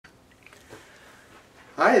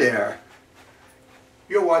Hi there.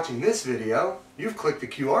 You're watching this video. You've clicked the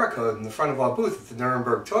QR code in the front of our booth at the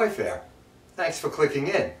Nuremberg Toy Fair. Thanks for clicking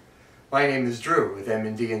in. My name is Drew with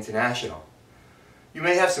M&D International. You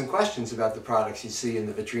may have some questions about the products you see in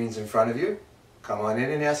the vitrines in front of you. Come on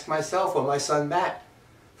in and ask myself or my son Matt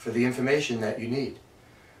for the information that you need.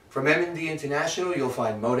 From M&D International, you'll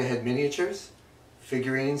find Motorhead miniatures,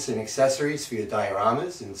 figurines and accessories for your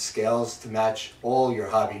dioramas and scales to match all your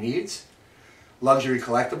hobby needs, luxury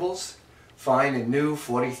collectibles, fine and new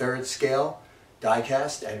 43rd scale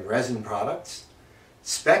die-cast and resin products,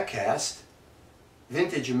 spec cast,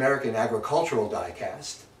 vintage American agricultural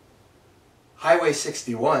die-cast, Highway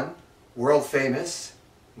 61, world famous,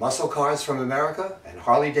 muscle cars from America, and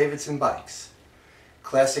Harley-Davidson bikes,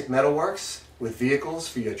 classic metalworks with vehicles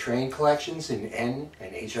for your train collections in N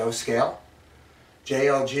and HO scale,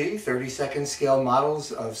 JLG 32nd scale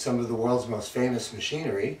models of some of the world's most famous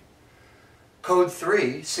machinery, Code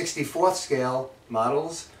 3 64th scale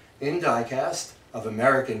models in die-cast of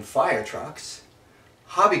American fire trucks,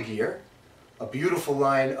 hobby gear, a beautiful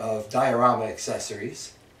line of diorama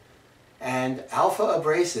accessories, and Alpha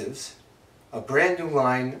Abrasives, a brand new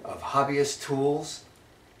line of hobbyist tools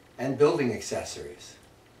and building accessories.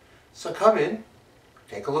 So come in,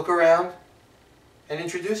 take a look around, and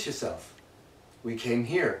introduce yourself. We came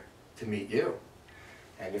here to meet you.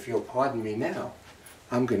 And if you'll pardon me now,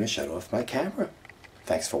 I'm going to shut off my camera.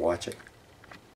 Thanks for watching.